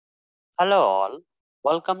Hello all,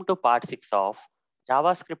 welcome to part 6 of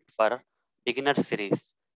JavaScript for Beginners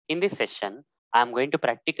series. In this session, I am going to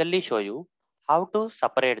practically show you how to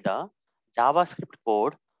separate the JavaScript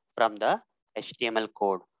code from the HTML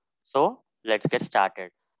code. So let's get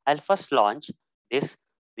started. I'll first launch this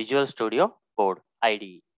Visual Studio Code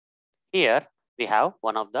IDE. Here we have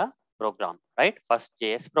one of the program, right? First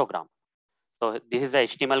JS program. So this is the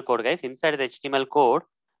HTML code, guys. Inside the HTML code,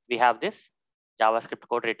 we have this JavaScript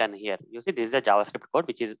code written here. You see, this is the JavaScript code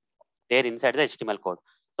which is there inside the HTML code.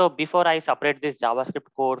 So before I separate this JavaScript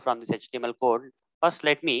code from this HTML code, first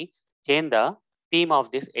let me change the theme of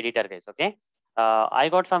this editor, guys. Okay. I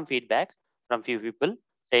got some feedback from few people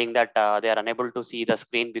saying that they are unable to see the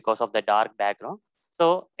screen because of the dark background.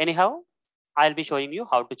 So anyhow, I'll be showing you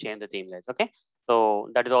how to change the theme, guys. Okay. So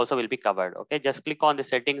that is also will be covered. Okay. Just click on the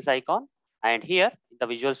settings icon, and here in the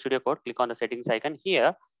Visual Studio Code, click on the settings icon.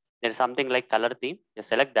 Here there is something like color theme. Just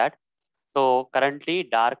select that. So currently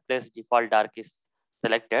dark plus default dark is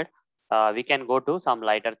selected. We can go to some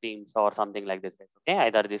lighter themes or something like this, guys. Okay,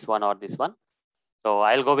 either this one or this one. So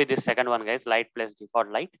I'll go with this second one, guys. Light plus default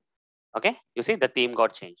light. Okay, you see the theme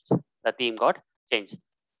got changed. The theme got changed,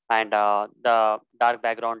 and the dark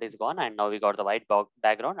background is gone, and now we got the white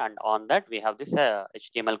background, and on that we have this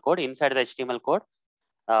HTML code. Inside the HTML code,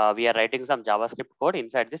 we are writing some JavaScript code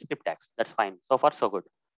inside the script tags. That's fine. So far, so good.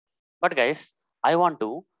 But guys, I want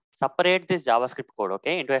to separate this JavaScript code,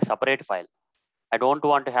 okay, into a separate file. I don't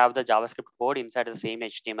want to have the JavaScript code inside the same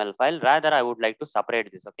HTML file. Rather, I would like to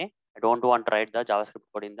separate this, okay. I don't want to write the JavaScript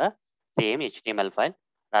code in the same HTML file.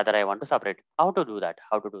 Rather, I want to separate. How to do that?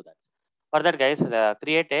 How to do that? For that, guys,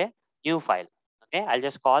 create a new file. Okay, I'll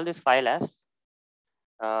just call this file as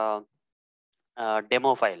uh,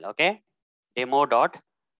 demo file. Okay,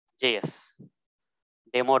 demo.js.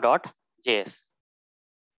 Demo.js.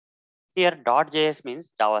 Here .js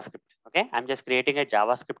means JavaScript. Okay, I'm just creating a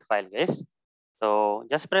JavaScript file, guys. So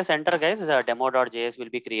just press enter, guys. Demo.js will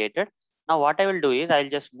be created. Now what I will do is I'll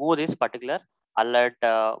just move this particular alert,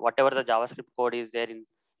 whatever the JavaScript code is there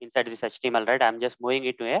inside this HTML, right? I'm just moving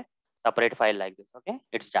it to a separate file like this. Okay,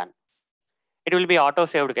 it's done. It will be auto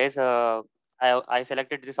saved, guys. I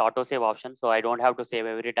selected this auto save option, so I don't have to save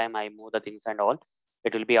every time I move the things and all.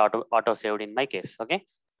 It will be auto saved in my case. Okay.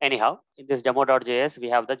 Anyhow, in this demo.js, we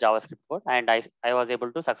have the JavaScript code, and I was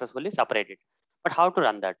able to successfully separate it. But how to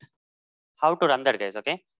run that? How to run that, guys?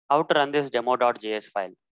 Okay. How to run this demo.js file?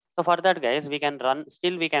 So for that, guys, we can run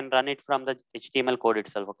it from the HTML code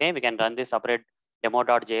itself. Okay. We can run this separate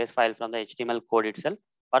demo.js file from the HTML code itself.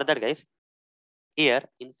 For that, guys, here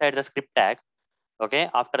inside the script tag, okay,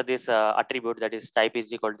 after this attribute, that is type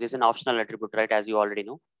is equal, this is an optional attribute, right? As you already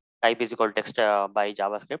know, type is equal text by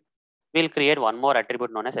JavaScript. We'll create one more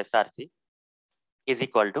attribute known as src is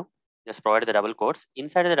equal to, just provide the double quotes.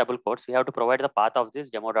 Inside the double quotes, we have to provide the path of this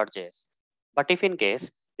demo.js. But if in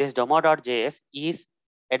case this demo.js is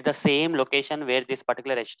at the same location where this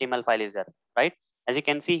particular HTML file is there, right? As you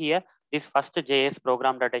can see here, this first JS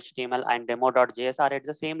program.html and demo.js are at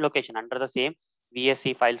the same location under the same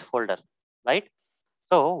VSC files folder, right?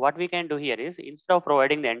 So what we can do here is, instead of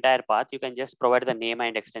providing the entire path, you can just provide the name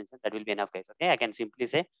and extension. That will be enough, guys. Okay, I can simply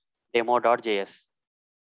say demo.js.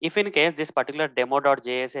 If in case this particular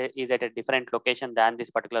demo.js is at a different location than this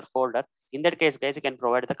particular folder, in that case, guys, you can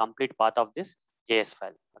provide the complete path of this JS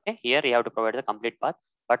file. Okay, here you have to provide the complete path.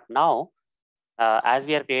 But now, as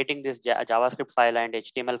we are creating this JavaScript file and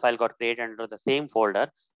HTML file got created under the same folder,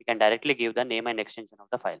 we can directly give the name and extension of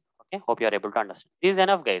the file. Okay, hope you are able to understand. This is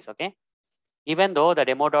enough, guys. Okay. Even though the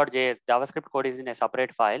demo.js JavaScript code is in a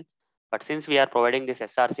separate file, but since we are providing this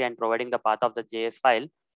src and providing the path of the JS file,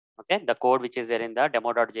 okay, the code which is there in the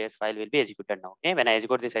demo.js file will be executed now. Okay, when I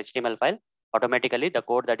execute this HTML file, automatically the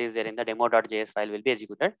code that is there in the demo.js file will be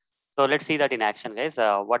executed. So let's see that in action, guys.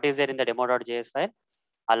 What is there in the demo.js file?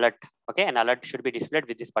 Alert. Okay, an alert should be displayed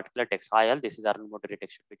with this particular text. IL, this is our moderator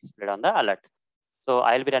text should be displayed on the alert. So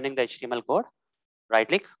I'll be running the HTML code. Right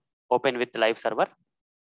click, open with live server.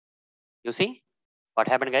 You see what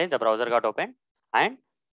happened, guys? The browser got opened and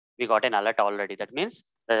we got an alert already. That means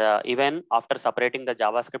even after separating the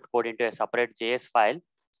JavaScript code into a separate JS file,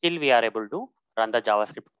 still we are able to run the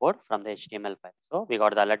JavaScript code from the HTML file. So we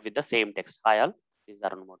got the alert with the same text. Hi all, this is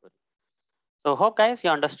Arun Motori. So hope, guys,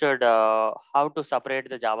 you understood how to separate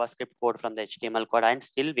the JavaScript code from the HTML code, and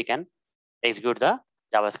still we can execute the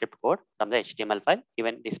JavaScript code from the HTML file,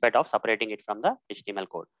 even despite of separating it from the HTML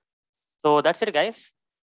code. So that's it, guys.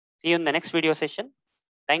 See you in the next video session.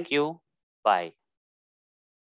 Thank you. Bye.